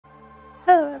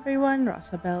Hello everyone,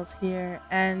 Rosabel's here,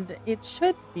 and it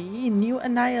should be new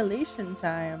Annihilation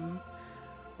time.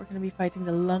 We're gonna be fighting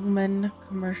the Lungmen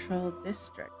Commercial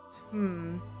District.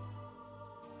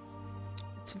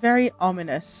 It's very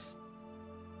ominous,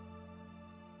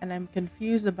 and I'm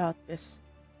confused about this.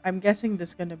 I'm guessing this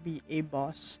is gonna be a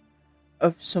boss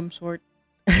of some sort.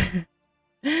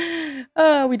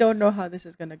 We don't know how this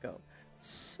is gonna go.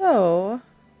 So,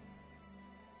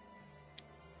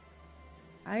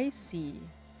 I see.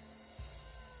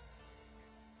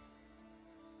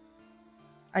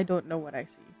 I don't know what I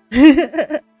see.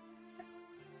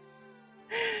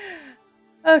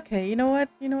 Okay, you know what?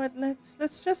 You know what?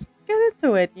 Let's just get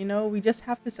into it. We just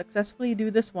have to successfully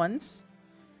do this once,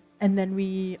 and then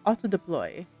we auto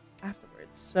deploy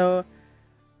afterwards. So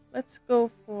let's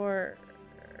go for.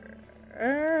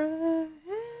 Of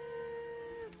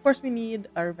course, we need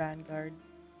our Vanguard.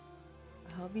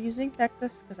 I'll be using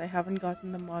Texas because I haven't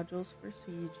gotten the modules for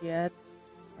Siege yet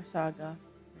or Saga.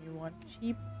 We want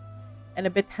cheap and a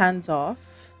bit hands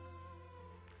off.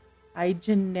 I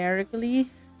generically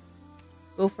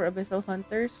go for Abyssal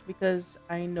Hunters because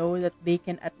I know that they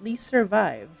can at least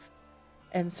survive,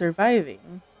 and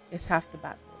surviving is half the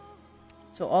battle.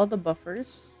 So all the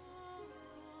buffers.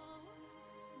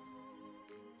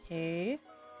 Okay.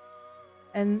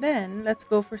 And then let's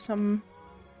go for some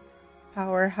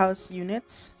powerhouse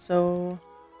units. So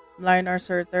Linar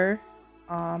Surter,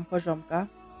 Pojomka.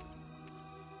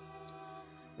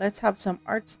 Let's have some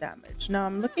arts damage. Now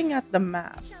I'm looking at the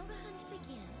map.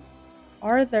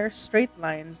 Are there straight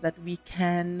lines that we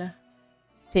can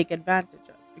take advantage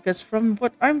of? Because from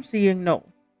what I'm seeing, no.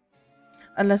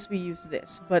 Unless we use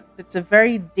this. But it's a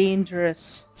very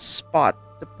dangerous spot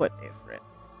to put Ifrit.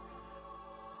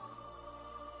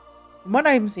 From what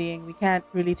I'm seeing, we can't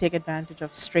really take advantage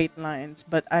of straight lines.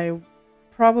 But I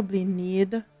probably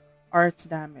need arts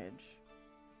damage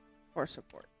for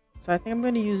support. So I think I'm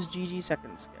going to use GG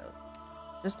second skill.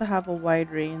 Just to have a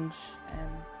wide range and,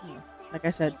 like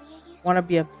I said, want to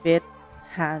be a bit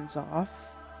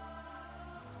hands-off.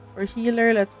 For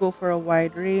healer, let's go for a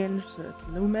wide range. So it's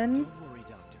Lungmen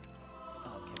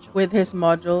with his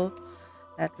module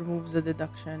that removes the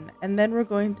deduction. And then we're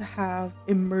going to have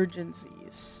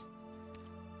emergencies.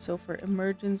 So for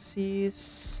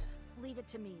emergencies... Leave it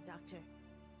to me, Doctor.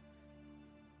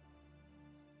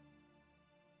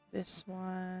 This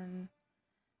one.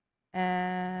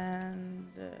 And...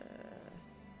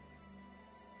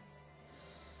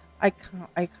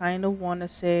 I kind of want to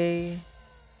say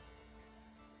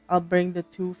I'll bring the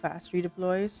 2 fast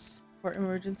redeploys for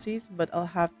emergencies, but I'll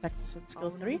have Texas and skill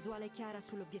 3.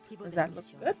 Does that look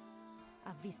good?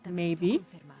 Maybe.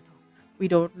 We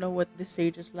don't know what this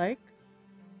stage is like.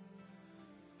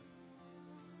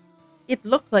 It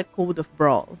looked like Code of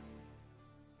Brawl.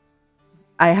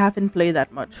 I haven't played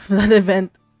that much for that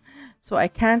event, so I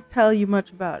can't tell you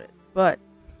much about it, but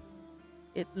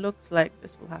it looks like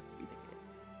this will have to be the case.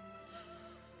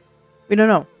 We don't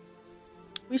know.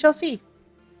 We shall see.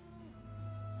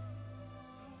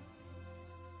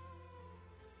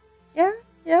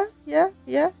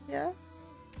 Yeah.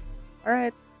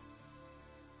 Alright.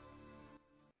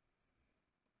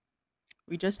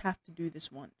 We just have to do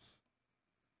this once.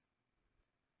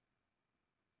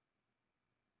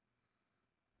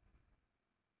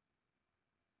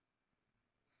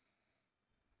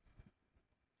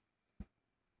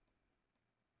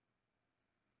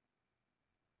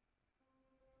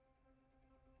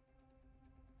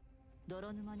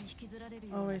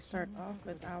 Always start off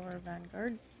with our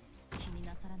Vanguard.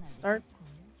 Start.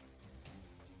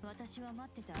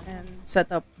 And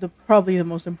set up the probably the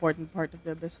most important part of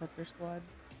the Abyss Hunter squad.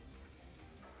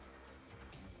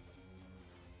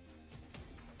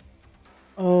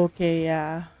 Okay,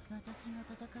 yeah.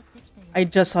 I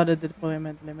just saw the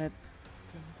deployment limit.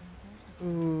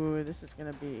 Ooh, this is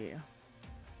gonna be...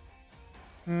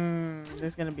 this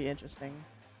is gonna be interesting.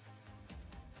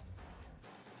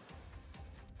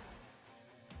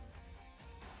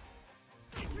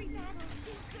 Every battle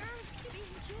deserves to be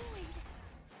enjoyed.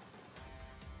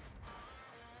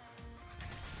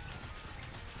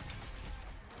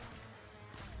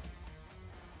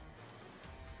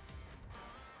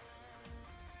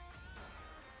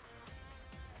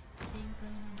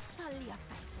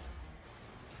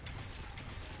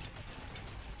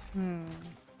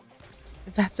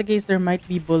 If that's the case, there might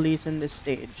be bullies in this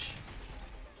stage.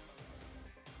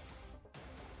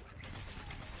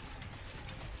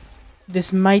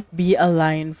 This might be a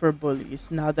line for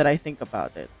bullies, now that I think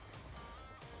about it.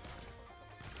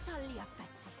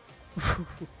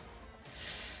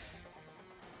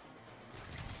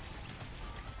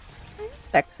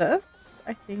 Texas.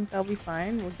 I think that'll be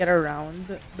fine. We'll get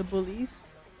around the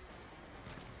bullies.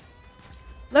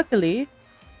 Luckily,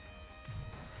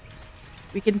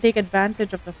 we can take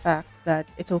advantage of the fact that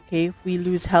it's okay if we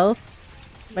lose health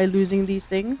by losing these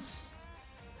things.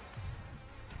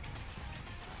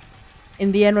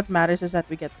 In the end, what matters is that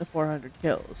we get the 400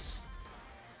 kills.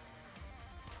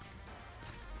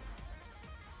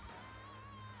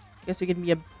 I guess we can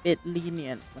be a bit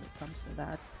lenient when it comes to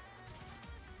that.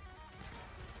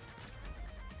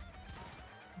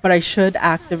 But I should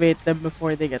activate them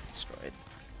before they get destroyed.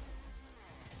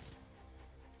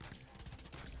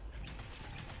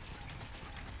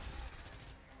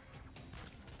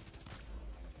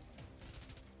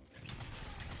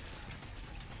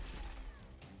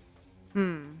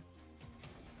 Come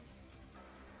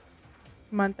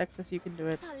on, Texas, you can do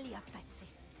it.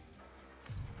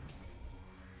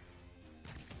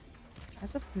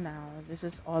 As of now, this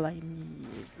is all I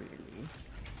need, really.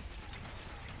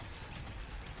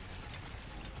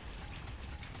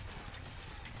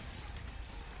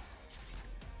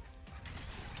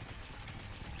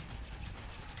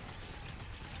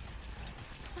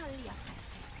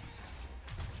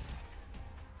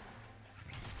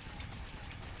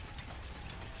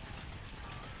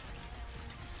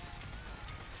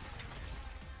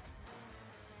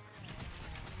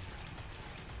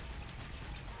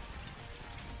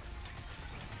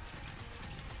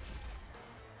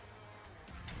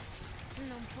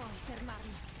 Non puoi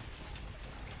fermarmi.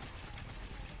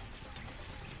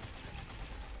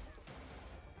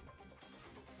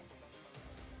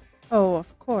 Oh,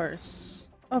 of course.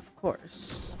 Of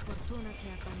course. Fortuna ti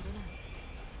ha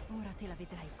abbandonato. Ora te la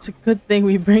vedrai. It's a good thing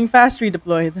we bring fast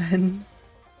redeploy then.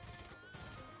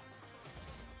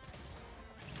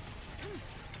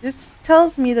 This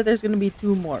tells me that there's going to be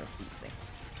 2 more of these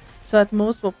things. So at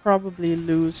most we'll probably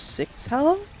lose 6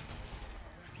 health.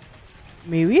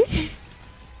 Maybe?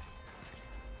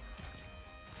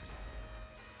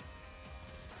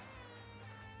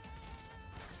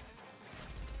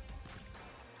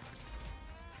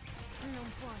 Non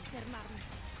puoi fermarmi.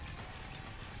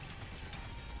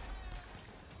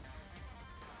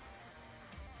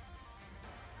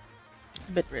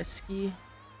 A bit risky.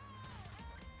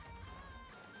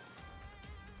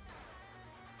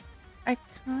 I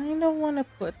kind of want to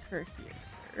put her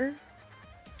here.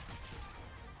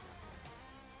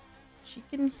 She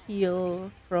can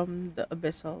heal from the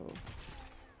abyssal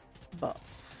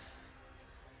buff.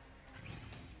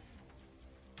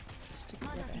 Just to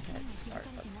get a head start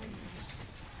on things.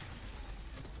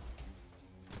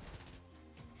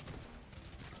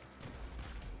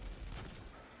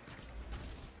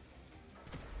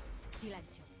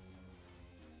 Silenzio.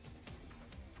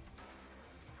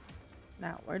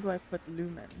 Now, where do I put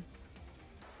Lungmen?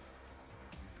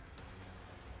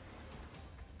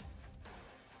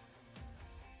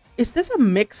 Is this a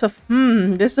mix of...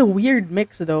 this is a weird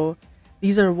mix though.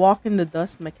 These are walk in the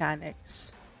dust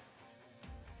mechanics.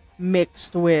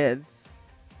 Mixed with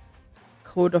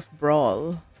Code of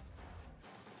Brawl.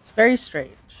 It's very strange.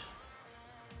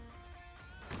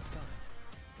 It's fine,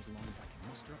 as long as I can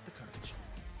muster up the courage.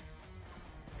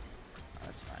 Oh,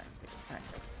 that's fine. We can kind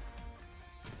of...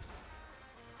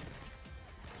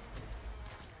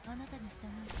 あなたに従う気満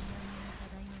々な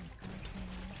漂う感性の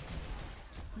中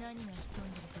何が潜ん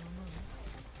でると思う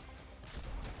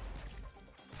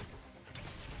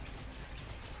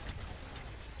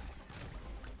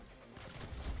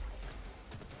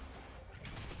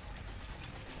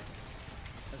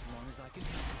As long as I can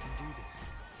do this.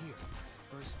 Here,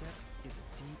 first step is a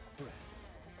deep breath.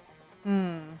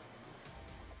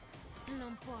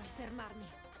 Non puoi fermarmi.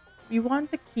 We want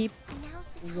to keep Now's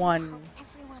the time one to help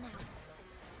everyone out.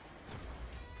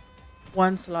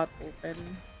 one slot open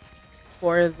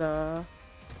for the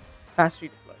fast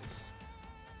redeploys.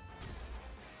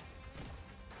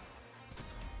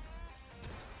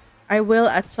 I will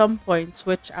at some point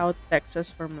switch out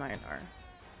Texas from Linar.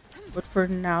 But for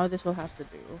now, this will have to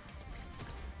do.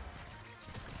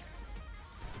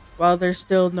 While there's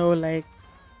still no, like,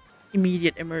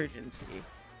 immediate emergency.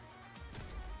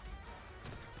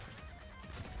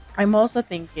 I'm also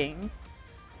thinking,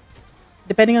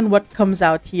 depending on what comes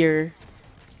out here,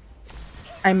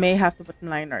 I may have to put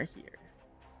Linar here.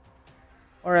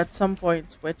 Or at some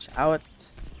point switch out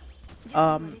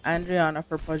Andriana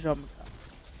for Pajomka.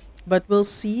 But we'll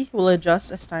see. We'll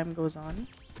adjust as time goes on.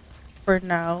 For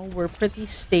now, we're pretty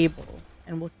stable.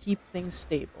 And we'll keep things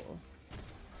stable.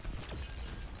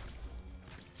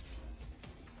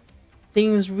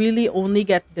 Things really only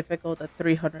get difficult at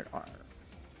 300 R.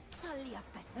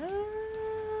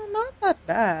 Not that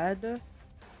bad.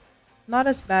 Not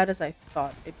as bad as I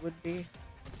thought it would be.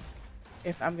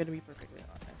 if I'm gonna be perfectly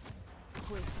honest.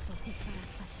 Questo ti farà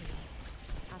facile.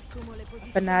 Assumo le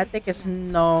posizioni Fanatic is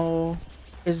no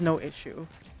issue.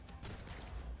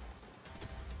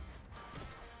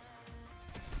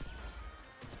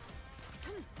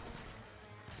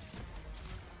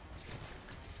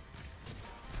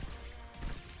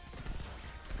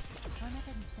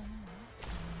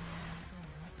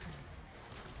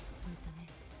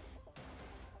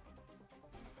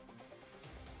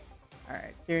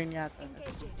 Alright, Kirinyata,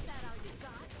 let's see.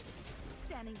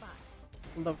 Standing by.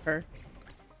 Love her.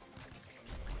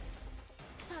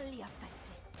 Falli a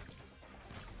pezzi.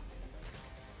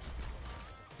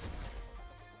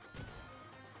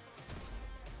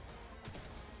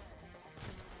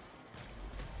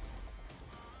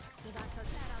 So that's all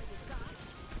you got?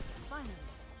 Finally.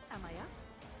 Am I up?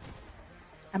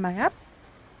 Am I up?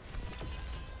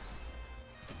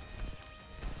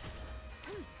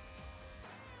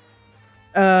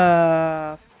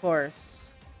 Of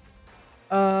course.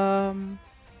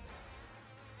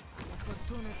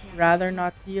 Rather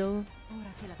not deal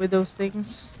with those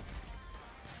things.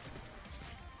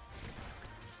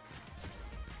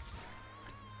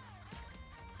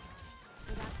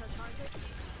 So that's our target?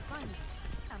 Finally.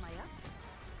 Am I up?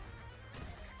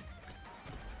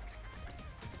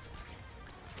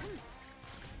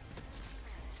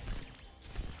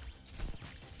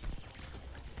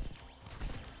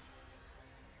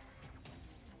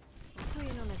 Qui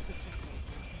non è successo.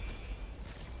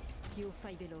 Più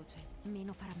fai veloce,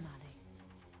 meno farà male.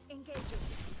 Engaging.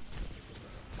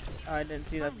 Oh, I didn't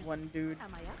see that one dude.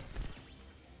 Am I up?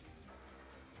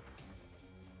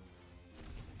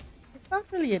 It's not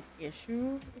really an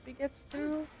issue if he gets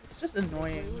through. It's just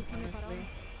annoying, honestly.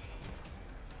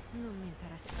 運命か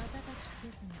ら仕方がせ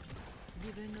ずに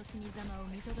自分の死に様を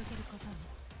見届けることに。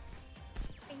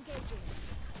Engaging.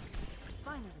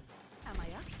 Finally. Am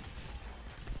I up?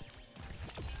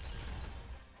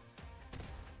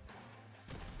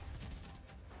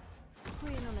 Qui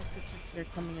non è successo. They're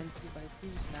coming in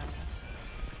 2x2s now.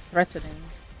 Threatening.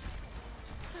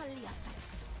 Falli a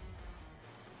pezzi.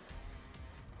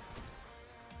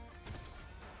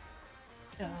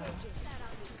 Engaging.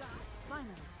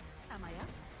 Finally. Am I up?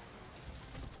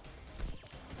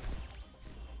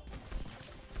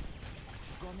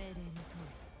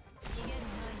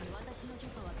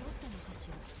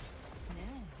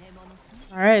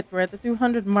 Alright, we're at the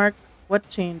 200 mark. What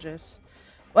changes?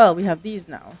 Well, we have these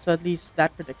now, so at least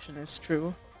that prediction is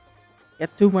true.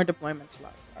 Get 2 more deployment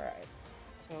slots. Alright.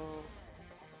 So...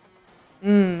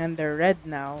 and they're red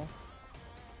now.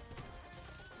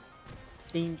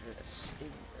 Dangerous.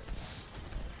 Dangerous.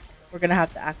 We're gonna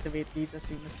have to activate these as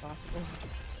soon as possible.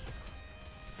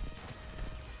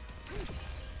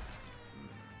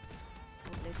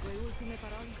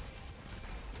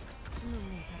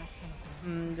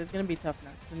 This is gonna be tough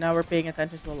now. So now we're paying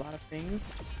attention to a lot of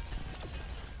things.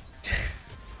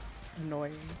 It's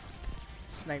annoying.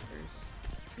 Snipers.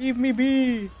 Leave me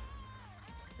be!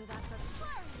 So that's a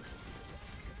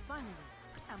finally.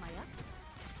 Am I up?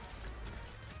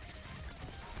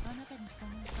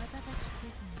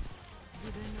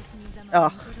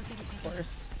 Ugh, of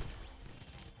course.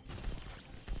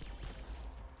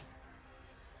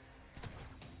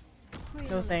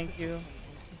 No thank you.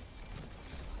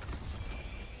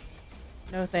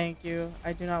 No thank you.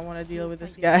 I do not want to deal with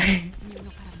this guy.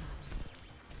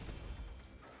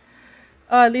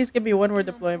 Oh, at least give me 1 more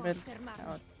deployment.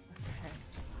 Oh, okay.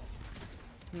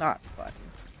 Not fun.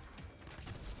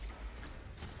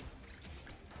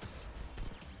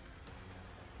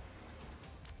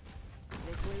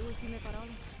 Le tue ultime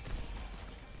parole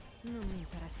non mi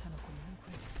interessano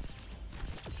comunque.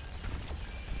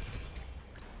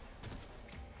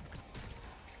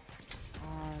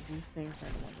 Ah, these things are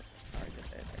the ones that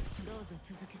targeted. I see. どうぞ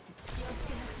続けて気をつ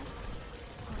けなさい。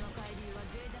この海流は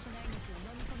脆弱な命を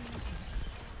飲み込みますね。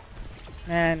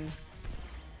Man,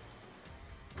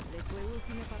 Le tue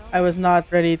ultime parole I was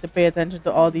not ready to pay attention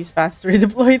to all these fast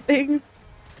redeploy things.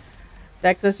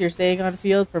 Texas, you're staying on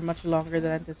field for much longer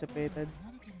than anticipated.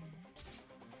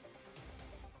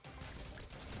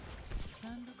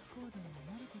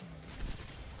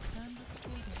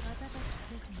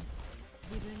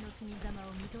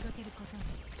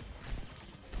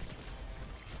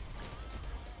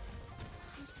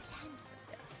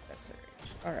 Yeah, that's a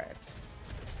range. Alright.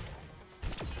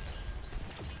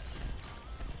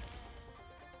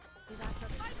 So that's a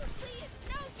fight. It's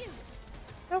no use.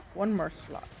 I have 1 more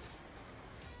slot.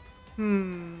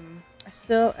 I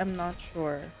still am not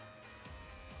sure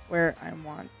where I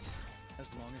want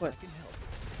As long as put. I can help.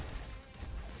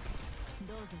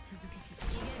 どうぞ続けて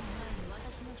逃げる前に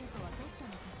私の許可は取った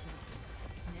のかしら。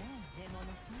ねえ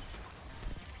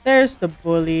There's the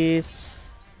bullies.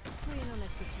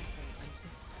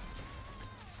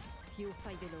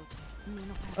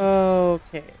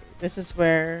 Okay, this is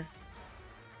where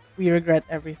we regret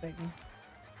everything.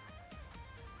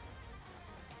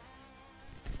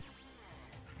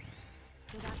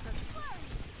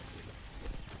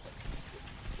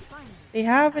 They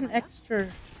have an extra.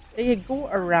 They go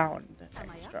around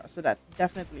extra, so that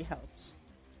definitely helps.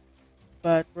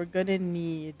 But we're gonna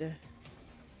need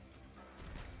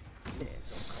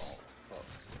this.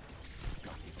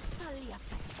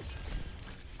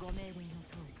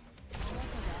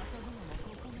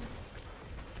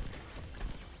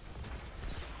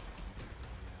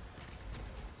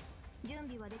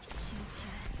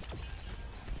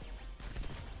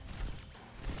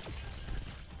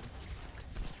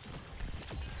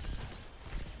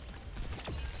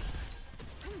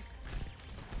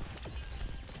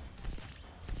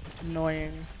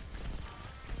 Annoying.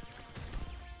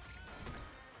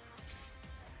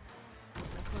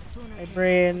 My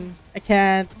brain. I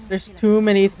can't. There's too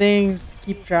many things to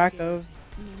keep track of.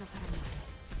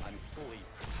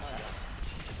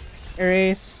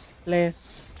 Erase,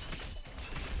 please.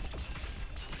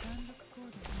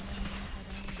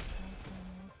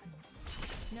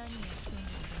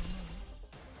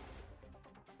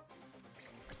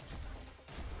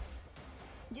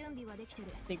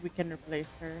 I think we can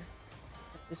replace her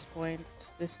at this point.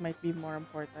 This might be more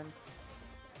important.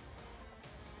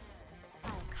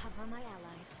 I'll cover my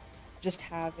allies. Just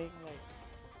having like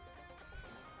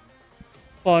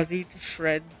Fuzzy to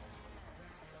shred.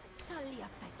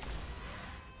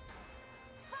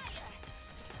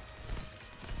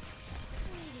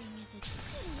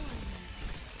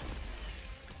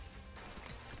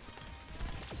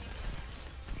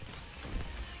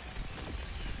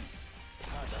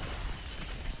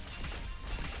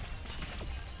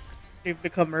 They've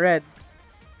become red.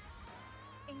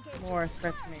 More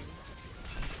threatening.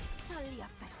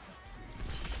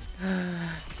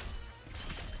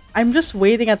 I'm just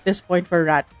waiting at this point for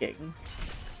Rat King.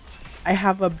 I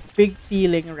have a big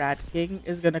feeling Rat King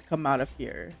is gonna come out of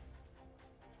here.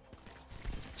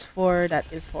 It's 4, that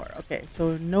is 4. Okay,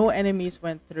 so no enemies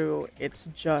went through. It's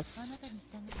just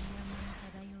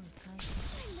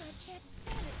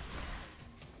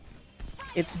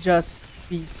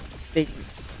these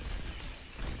things.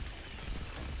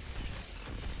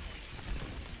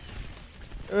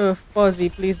 Ugh, Posy,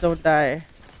 please don't die.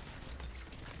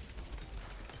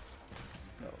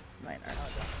 No, minor.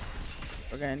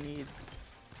 We're gonna need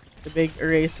the big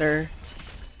eraser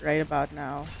right about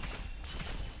now.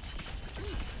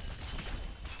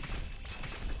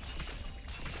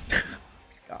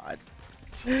 God.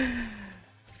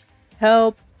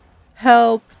 Help!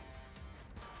 Help!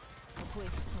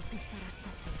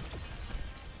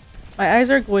 My eyes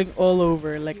are going all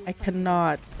over, like I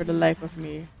cannot for the life of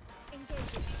me.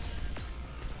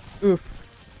 Oof.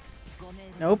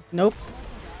 Nope, nope.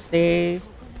 Stay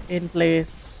in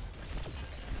place.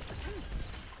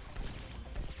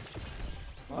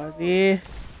 Aussie.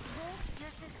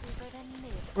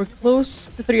 We're close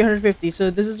to 350,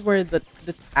 so this is where the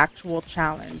actual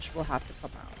challenge will have to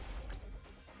come out.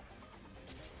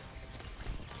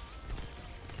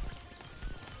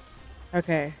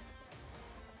 Okay.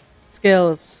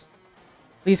 Skills.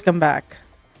 Please come back.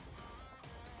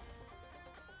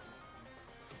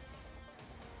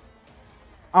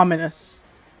 Ominous.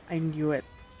 I knew it.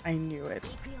 I knew it.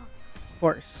 Of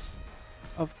course.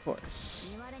 Of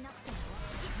course.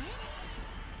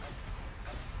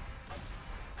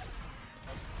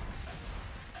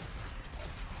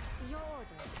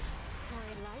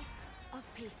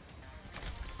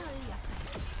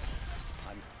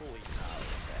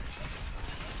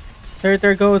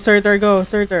 Surtur, go, Surtur, go,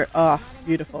 Surtur. Ah,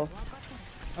 beautiful.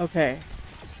 Okay.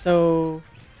 So,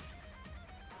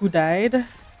 who died?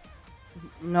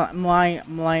 Limelight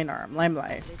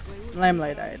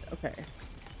died. Okay.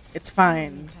 It's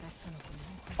fine.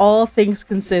 All things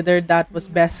considered, that was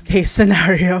best case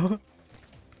scenario.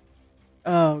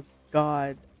 Oh,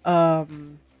 God.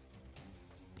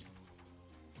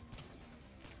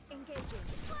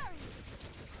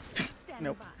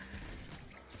 Nope.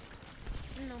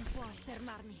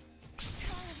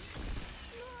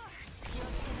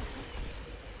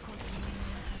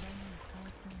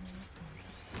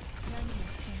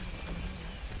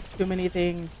 Too many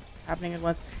things happening at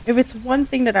once. If it's one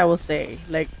thing that I will say,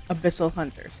 like Abyssal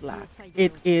Hunters lack,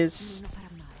 it is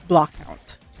block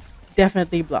count.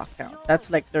 Definitely block count.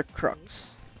 That's like their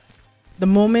crux. The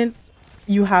moment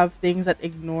you have things that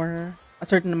ignore a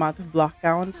certain amount of block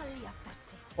count,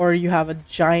 or you have a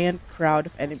giant crowd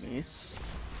of enemies,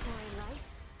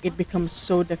 it becomes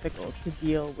so difficult to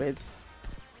deal with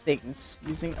things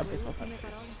using Abyssal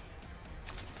Hunters.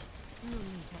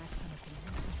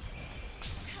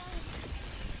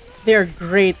 They're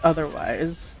great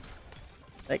otherwise.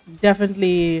 Like,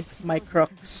 definitely my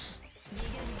crooks.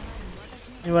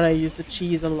 And what I use to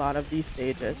cheese a lot of these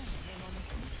stages.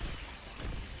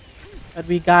 But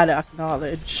we gotta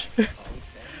acknowledge.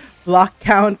 Block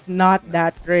count, not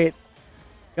that great.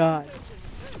 God.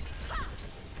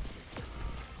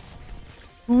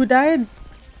 Who died?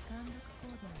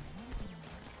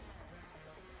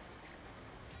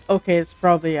 Okay, it's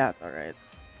probably out, alright.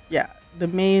 Yeah, the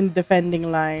main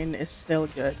defending line is still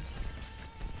good.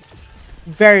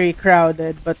 Very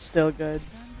crowded, but still good.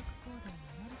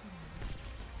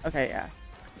 Okay, yeah.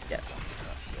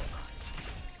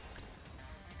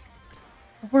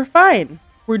 We're fine.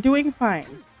 We're doing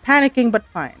fine. Panicking, but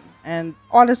fine. And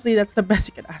honestly, that's the best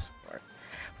you can ask for.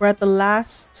 We're at the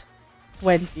last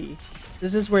 20.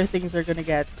 This is where things are gonna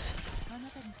get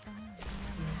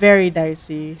very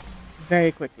dicey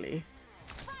very quickly.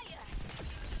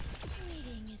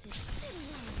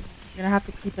 You're gonna have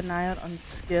to keep an eye out on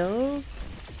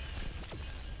skills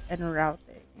and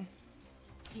routing.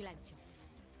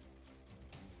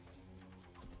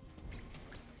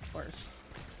 Of course.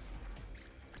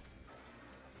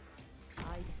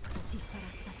 God,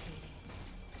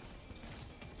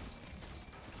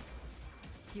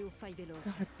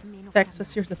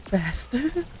 Texas, you're the best.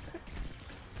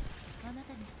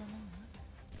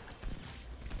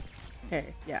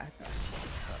 Okay, yeah.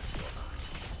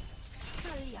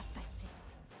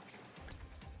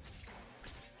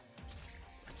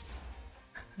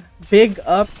 Big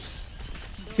ups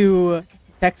to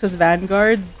Texas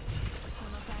Vanguard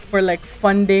for like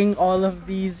funding all of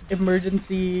these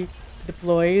emergency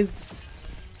deploys.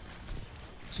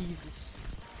 Jesus.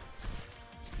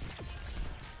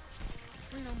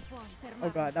 Oh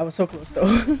god, that was so close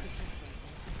though.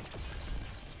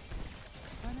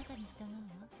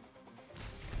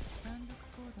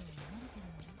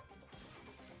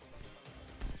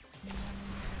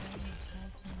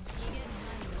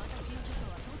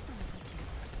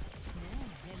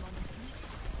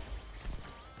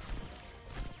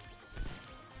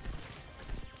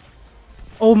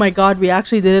 Oh my god, we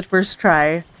actually did it first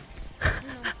try.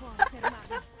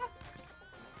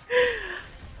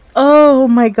 Oh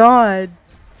my god.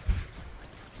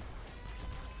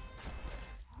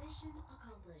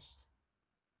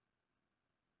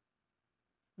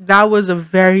 That was a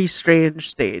very strange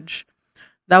stage.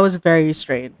 That was very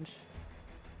strange.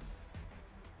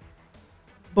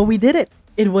 But we did it.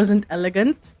 It wasn't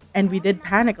elegant, and we did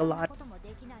panic a lot.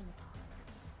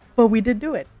 But we did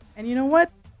do it. And you know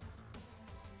what?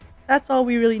 That's all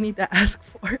we really need to ask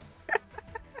for.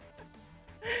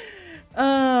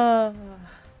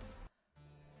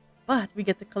 But we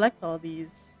get to collect all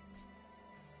these.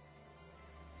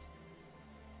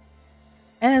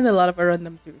 And a lot of are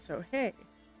random too, so hey.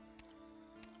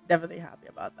 Definitely happy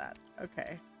about that.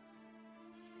 Okay.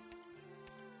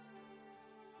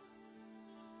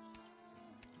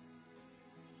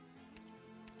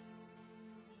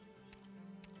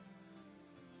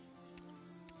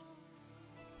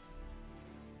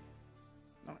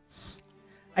 Nice.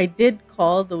 I did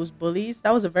call those bullies.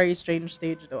 That was a very strange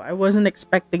stage though. I wasn't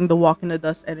expecting the walk in the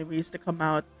dust enemies to come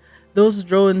out. Those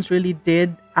drones really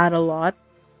did add a lot.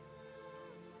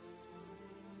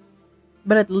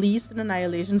 But at least in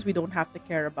Annihilations, we don't have to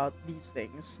care about these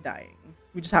things dying.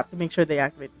 We just have to make sure they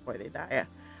activate before they die.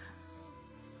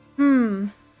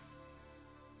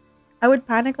 I would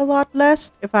panic a lot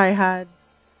less if I had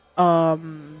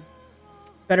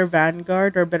better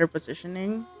vanguard or better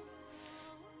positioning.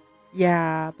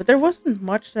 Yeah, but there wasn't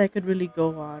much that I could really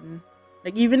go on.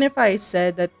 Like even if I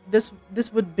said that this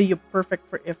would be perfect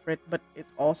for Ifrit, but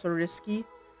it's also risky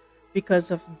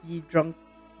because of the drunk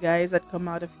guys that come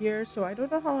out of here, so I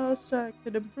don't know how else I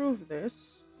could improve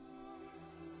this.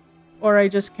 Or I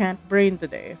just can't brain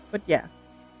today. But yeah.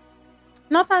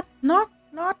 Not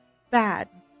bad.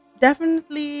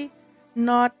 Definitely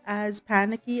not as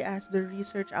panicky as the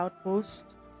research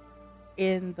outpost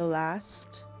in the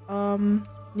last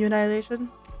New Annihilation.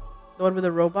 The one with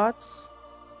the robots.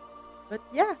 But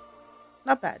yeah,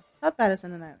 not bad. Not bad as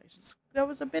an Annihilation. That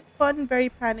was a bit fun, very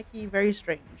panicky, very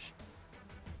strange.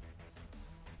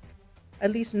 At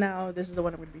least now, this is the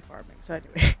one I'm going to be farming. So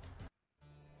anyway.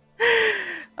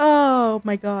 Oh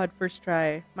my god, first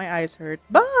try. My eyes hurt.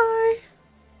 Bye!